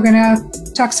and we're going to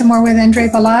talk some more with Endre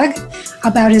Balogh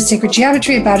about his sacred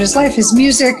geometry, about his life, his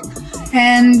music,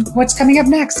 and what's coming up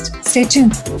next. Stay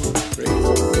tuned.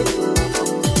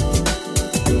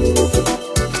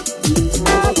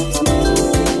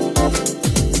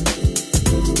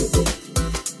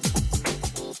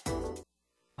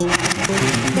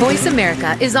 Voice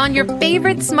America is on your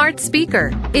favorite smart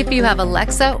speaker. If you have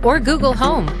Alexa or Google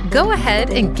Home, go ahead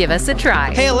and give us a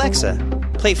try. Hey Alexa,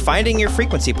 play Finding Your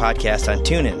Frequency podcast on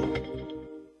TuneIn.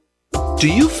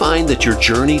 Do you find that your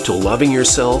journey to loving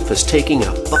yourself is taking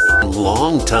a fucking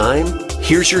long time?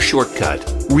 Here's your shortcut.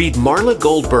 Read Marla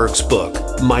Goldberg's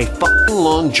book, My Fucking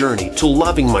Long Journey to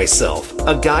Loving Myself,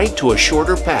 a guide to a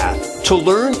shorter path to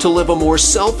learn to live a more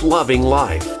self-loving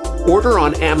life. Order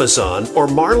on Amazon or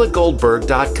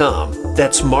marlagoldberg.com.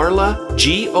 That's Marla,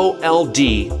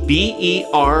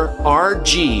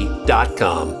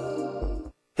 GOLDBERRG.com.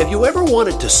 Have you ever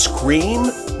wanted to scream,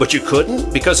 but you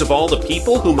couldn't because of all the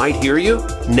people who might hear you?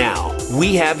 Now,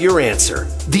 we have your answer.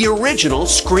 The original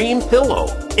Scream Pillow.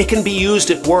 It can be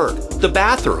used at work, the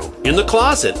bathroom, in the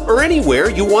closet, or anywhere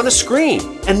you want to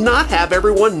scream and not have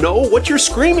everyone know what you're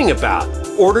screaming about.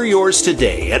 Order yours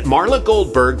today at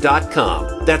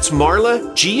marlagoldberg.com. That's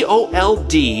Marla,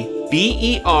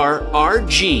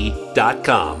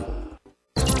 GOLDBERRG.com.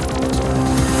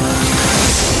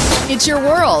 It's your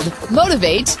world.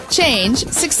 Motivate, change,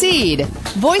 succeed.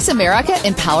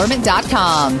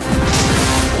 VoiceAmericaEmpowerment.com.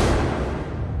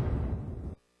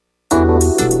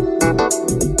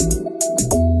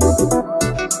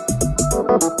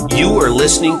 You are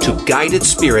listening to Guided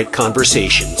Spirit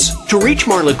Conversations. To reach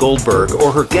Marla Goldberg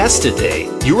or her guest today,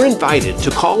 you're invited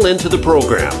to call into the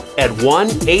program at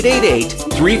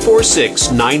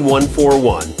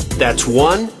 1-888-346-9141. That's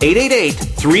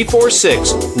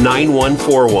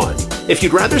 1-888-346-9141. If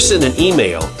you'd rather send an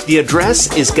email, the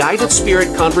address is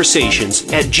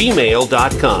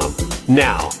guidedspiritconversations@gmail.com.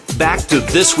 Now, back to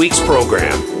this week's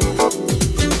program.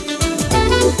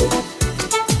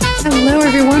 Hello,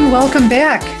 everyone. Welcome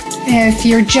back. If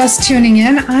you're just tuning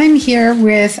in, I'm here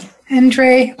with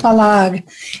Endre Balogh.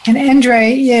 And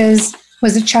Endre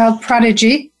was a child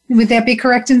prodigy. Would that be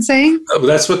correct in saying? Well,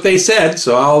 that's what they said,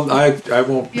 so I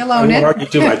won't argue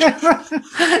too much.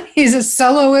 He's a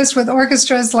soloist with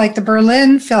orchestras like the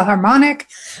Berlin Philharmonic,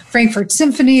 Frankfurt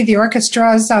Symphony, the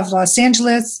orchestras of Los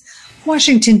Angeles,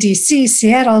 Washington, D.C.,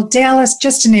 Seattle, Dallas,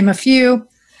 just to name a few.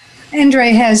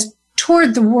 Endre has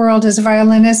toured the world as a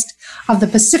violinist of the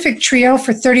Pacific Trio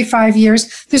for 35 years.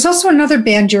 There's also another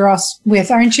band you're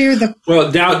with, aren't you?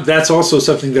 Well, now that's also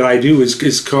something that I do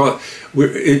is called.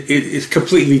 It's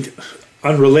completely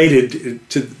unrelated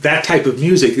to that type of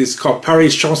music. It's called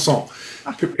Paris Chansons,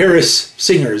 Paris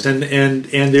Singers, and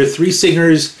there are three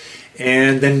singers,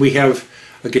 and then we have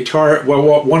a guitar.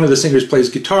 Well, one of the singers plays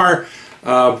guitar.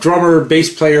 Drummer,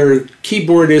 bass player,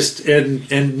 keyboardist,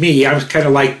 and me. I'm kind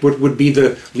of like what would be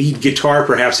the lead guitar,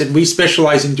 perhaps. And we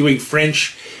specialize in doing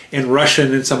French and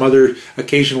Russian and some other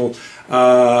occasional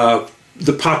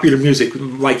the popular music,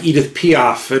 like Edith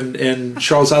Piaf and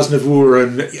Charles Aznavour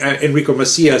and Enrico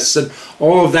Macias and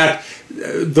all of that.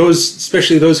 Those,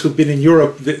 especially those who've been in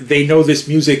Europe, they know this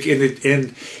music,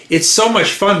 and it's so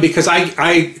much fun because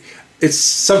it's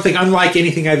something unlike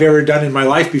anything I've ever done in my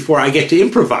life before. I get to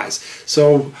improvise,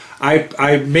 so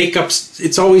I make up.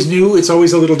 It's always new. It's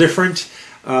always a little different.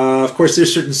 Of course,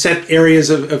 there's certain set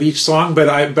areas of each song, but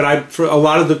I for a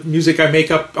lot of the music I make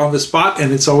up on the spot,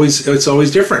 and it's always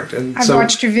different. And I've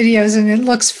watched your videos, and it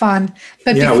looks fun.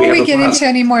 But before we get into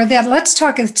any more of that, let's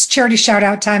talk. It's charity shout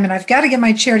out time, and I've got to get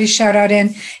my charity shout out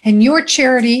in. And your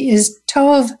charity is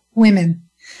Tov Women,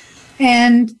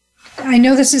 and I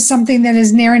know this is something that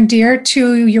is near and dear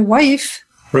to your wife.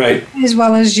 Right. As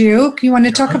well as you. You want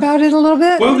to talk about it a little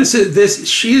bit? Well,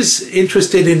 she is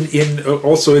interested in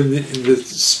also in the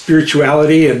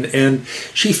spirituality, and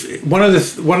she one of the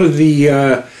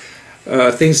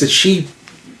things that she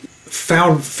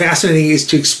found fascinating is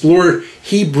to explore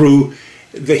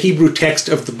the Hebrew text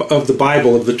of the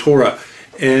Bible, of the Torah.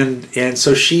 And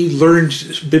so she learned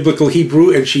biblical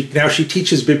Hebrew, and now she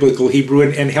teaches biblical Hebrew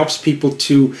and helps people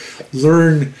to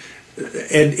learn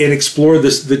and explore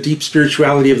the deep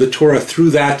spirituality of the Torah through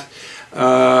that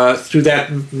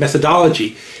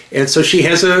methodology. And so she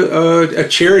has a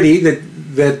charity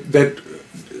that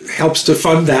helps to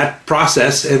fund that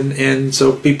process, and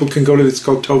so people can go to, it's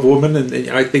called Tov Woman, and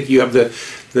I think you have the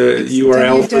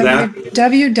URL for that.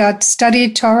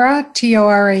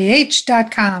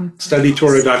 www.studytorah.com.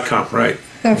 Studytorah.com, right.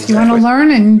 So if you want to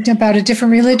learn about a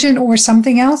different religion or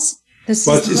something else, this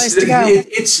is the place to go.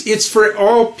 It's for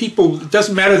all people. It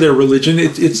doesn't matter their religion.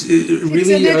 It's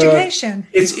really an education.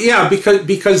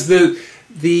 Because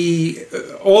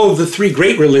all of the three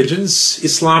great religions,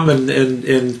 Islam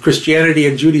and Christianity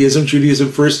and Judaism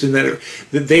first, and that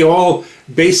they all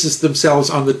basis themselves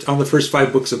on the first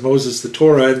 5 books of Moses, the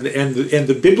Torah, and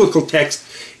the biblical text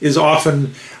is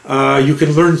often you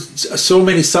can learn so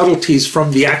many subtleties from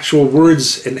the actual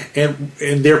words and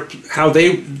how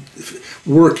they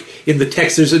work in the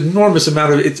text. There's an enormous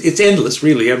amount of it's endless,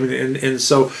 really. I mean, and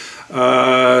so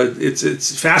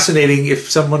it's fascinating.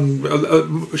 If someone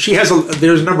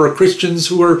there's a number of Christians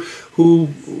who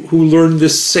learn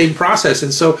this same process,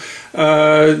 and so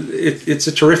it's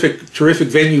a terrific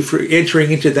venue for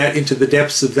entering into the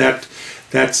depths of that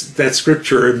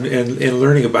scripture and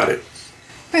learning about it.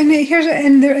 And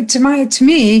to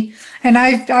me, and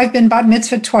I've been bat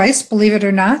mitzvah twice, believe it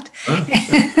or not. Huh?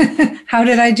 How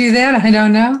did I do that? I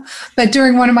don't know. But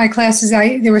during one of my classes,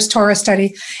 there was Torah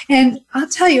study, and I'll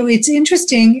tell you, it's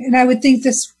interesting. And I would think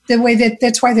that's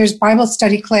why there's Bible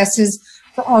study classes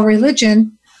for all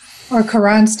religion, or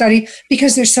Quran study,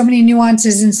 because there's so many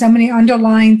nuances and so many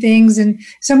underlying things and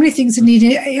so many things that need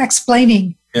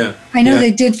explaining. Yeah, I know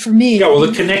they did for me. Yeah, well,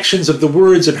 the connections of the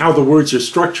words and how the words are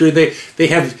structured, they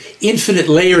have infinite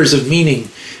layers of meaning,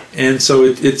 and so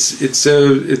it's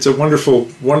a wonderful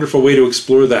way to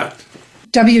explore that.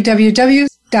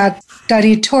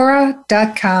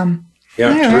 www.studytorah.com.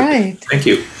 Yeah, all right. Thank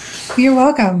you. You're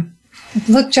welcome.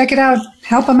 Look, check it out.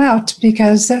 Help them out,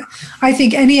 because I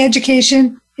think any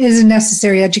education is a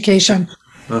necessary education.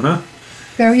 Uh-huh.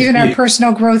 So even our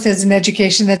personal growth is an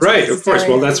education. That's right, necessary. Of course.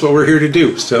 Well, that's what we're here to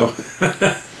do. So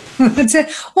that's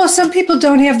it. Well, some people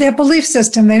don't have that belief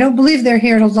system. They don't believe they're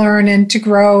here to learn and to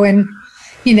grow, and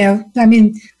I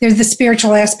mean, there's the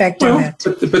spiritual aspect of it.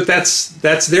 But that's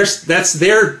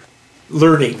their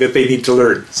learning that they need to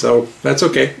learn. So that's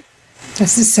okay.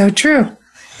 This is so true.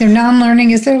 Their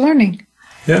non-learning is their learning.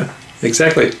 Yeah,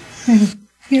 exactly. And,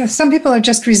 some people are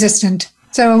just resistant.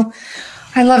 So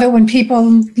I love it when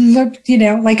people look,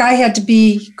 like I had to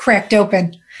be cracked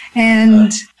open,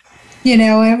 and,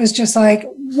 it was just like,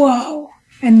 whoa.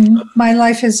 And my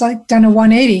life has done a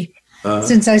 180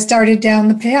 since I started down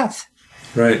the path.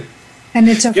 Right. And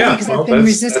it's okay because I've been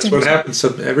resistant. That's what happens.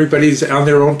 So everybody's on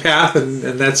their own path, and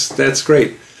that's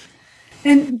great.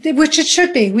 And which it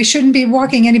should be. We shouldn't be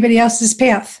walking anybody else's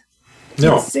path.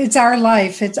 No, it's our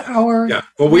life. It's our. Yeah.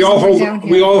 Well, we all hold.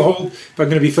 If I'm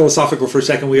going to be philosophical for a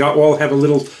second, we all have a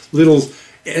little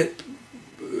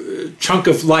chunk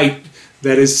of light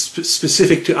that is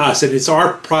specific to us, and it's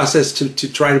our process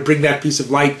to try to bring that piece of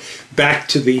light back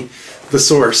to the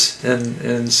source.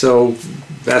 And so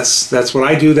that's what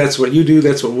I do. That's what you do.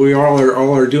 That's what we all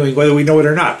are doing, whether we know it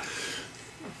or not.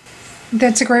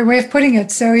 That's a great way of putting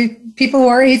it. So people who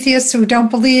are atheists, who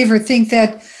don't believe or think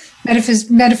that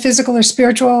metaphysical or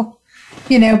spiritual,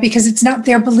 because it's not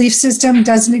their belief system,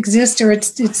 doesn't exist, or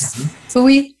it's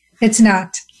phooey, it's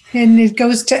not. And it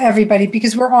goes to everybody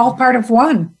because we're all part of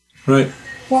one. Right.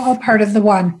 We're all part of the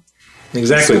one.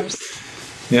 Exactly.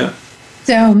 Yeah.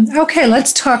 So, okay,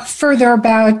 let's talk further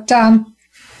about some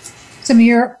of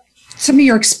your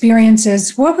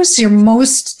experiences. What was your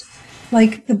most,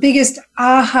 like, the biggest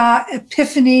aha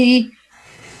epiphany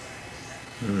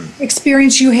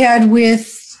experience you had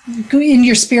in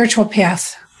your spiritual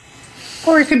path?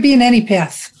 Or it could be in any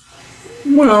path.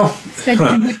 Well,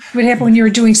 what happened when you were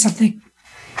doing something?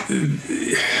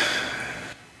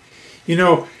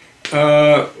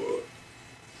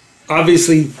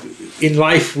 Obviously, in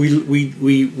life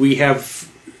we have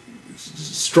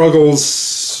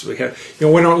struggles. We have,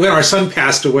 when our son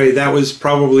passed away, that was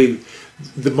probably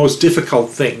the most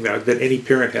difficult thing that any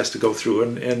parent has to go through,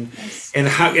 and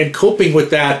coping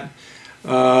with that.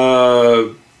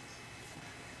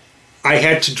 I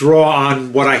had to draw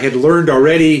on what I had learned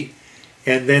already,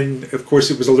 and then, of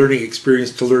course, it was a learning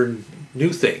experience to learn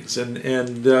new things,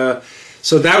 and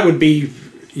so that would be,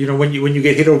 when you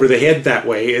get hit over the head that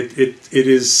way, it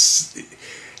is,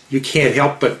 you can't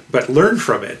help but learn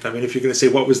from it. I mean, if you're going to say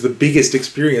what was the biggest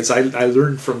experience, I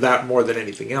learned from that more than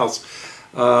anything else,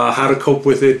 how to cope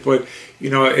with it, but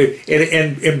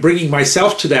and bringing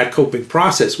myself to that coping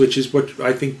process, which is what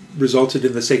I think resulted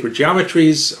in the sacred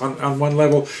geometries on one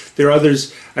level. There are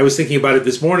others. I was thinking about it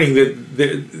this morning,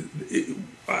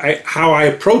 how I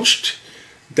approached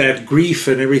that grief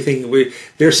and everything.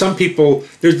 There's some people.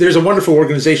 There's a wonderful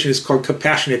organization. It's called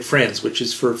Compassionate Friends, which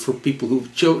is for people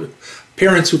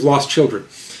parents who've lost children.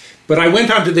 But I went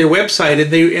onto their website,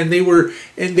 and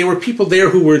there were people there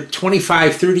who were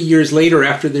 25, 30 years later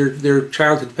after their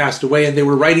child had passed away, and they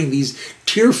were writing these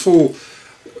tearful.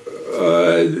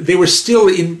 They were still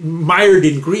mired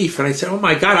in grief, and I said, "Oh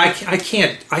my God, I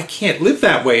can't live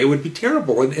that way. It would be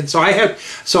terrible." And so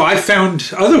I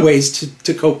found other ways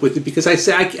to cope with it, because I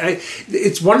say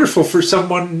it's wonderful for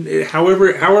someone,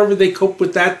 however they cope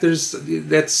with that.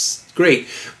 That's great,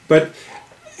 but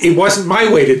it wasn't my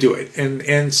way to do it,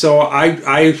 and so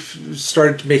I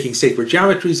started making sacred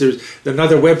geometries. There's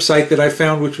another website that I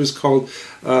found, which was called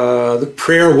the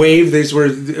Prayer Wave. These were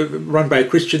run by a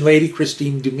Christian lady,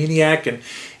 Christine Duminiak, and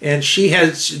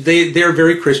they're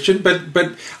very Christian,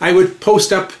 but I would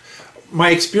post up my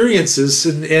experiences,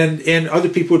 and other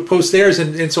people would post theirs,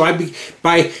 and so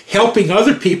by helping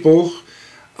other people,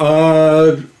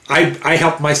 I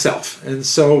helped myself, and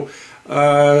so.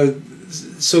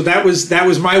 So that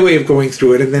was my way of going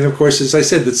through it, and then, of course, as I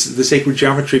said, the sacred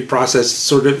geometry process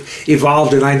sort of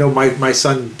evolved, and I know my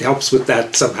son helps with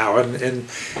that somehow,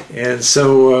 and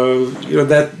so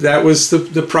that was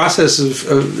the process of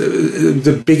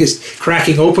the biggest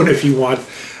cracking open, if you want,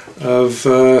 of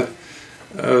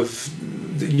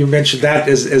you mentioned that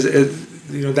as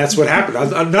that's what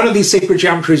happened. None of these sacred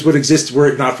geometries would exist were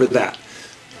it not for that.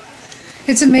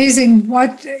 It's amazing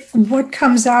what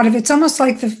comes out of it. It's almost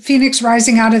like the phoenix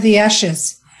rising out of the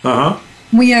ashes.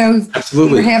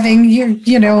 Absolutely. You're having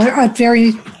a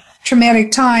very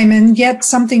traumatic time, and yet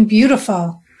something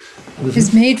beautiful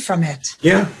is made from it.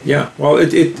 Yeah. Well,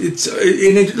 it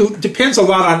depends a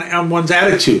lot on one's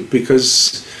attitude,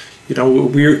 because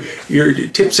your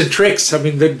tips and tricks. I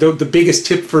mean, the biggest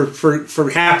tip for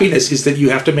happiness is that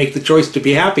you have to make the choice to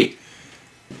be happy.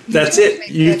 That's it.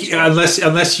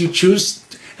 Unless you choose.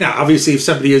 Now, obviously, if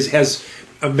somebody has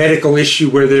a medical issue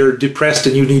where they're depressed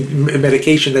and you need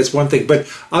medication, that's one thing. But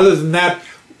other than that,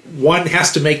 one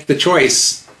has to make the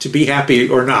choice to be happy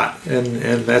or not,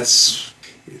 and that's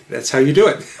how you do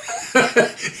it.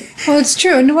 Well, it's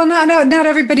true. Well, not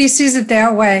everybody sees it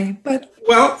that way, but.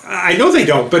 Well, I know they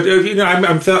don't, but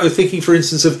I'm thinking, for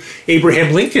instance, of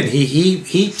Abraham Lincoln.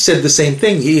 He said the same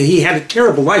thing. He had a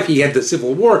terrible life. He had the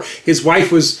Civil War. His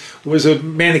wife was a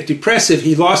manic depressive.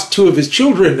 He lost 2 of his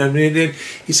children. I mean,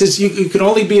 he says you can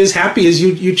only be as happy as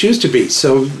you choose to be.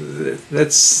 So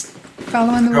that's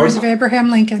following the words of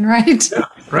Abraham Lincoln, right? Yeah,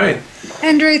 right.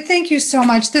 Endre, thank you so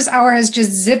much. This hour has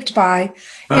just zipped by.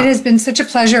 It has been such a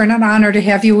pleasure and an honor to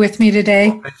have you with me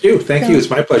today. Thank you. It's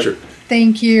my pleasure.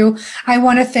 Thank you. I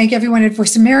want to thank everyone at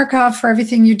Voice America for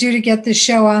everything you do to get this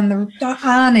show on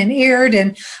and aired.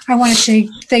 And I want to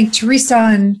thank Teresa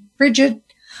and Bridget,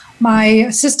 my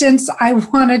assistants. I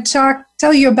want to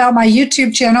tell you about my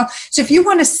YouTube channel. So if you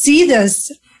want to see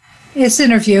this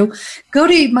interview, go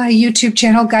to my YouTube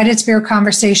channel, Guided Spirit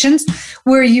Conversations,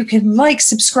 where you can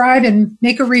subscribe, and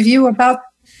make a review about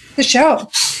the show.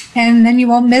 And then you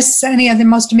won't miss any of the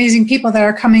most amazing people that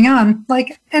are coming on,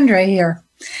 like Endre here.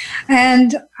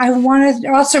 And I want to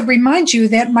also remind you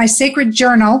that my sacred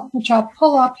journal, which I'll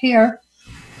pull up here,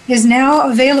 is now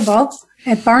available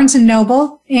at Barnes &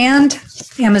 Noble and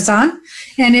Amazon.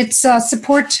 And it's a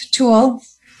support tool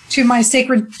to my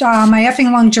sacred, my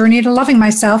effing long journey to loving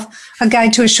myself, a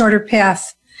guide to a shorter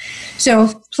path.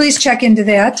 So please check into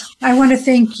that. I want to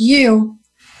thank you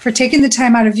for taking the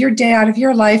time out of your day, out of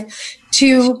your life,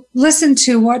 to listen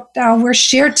to what were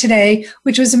shared today,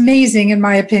 which was amazing in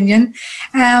my opinion.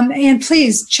 And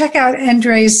please check out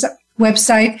Endre's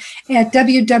website at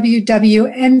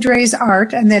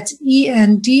www.endresart, and that's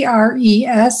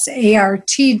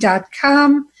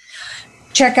ENDRESART.com.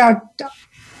 Check out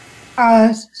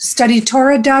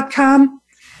studytorah.com.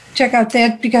 Check out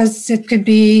that because it could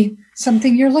be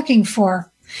something you're looking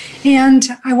for. And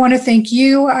I want to thank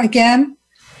you again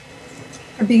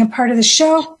for being a part of the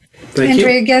show. Thank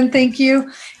Endre, you. again, thank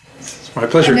you. It's my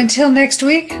pleasure. And until next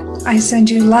week, I send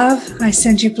you love, I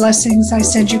send you blessings, I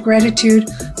send you gratitude.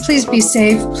 Please be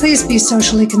safe. Please be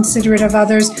socially considerate of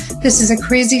others. This is a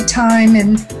crazy time,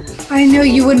 and I know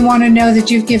you wouldn't want to know that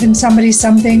you've given somebody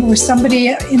something or somebody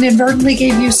inadvertently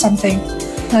gave you something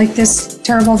like this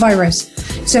terrible virus.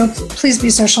 So please be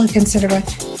socially considerate.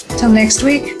 Till next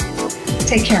week,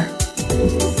 take care.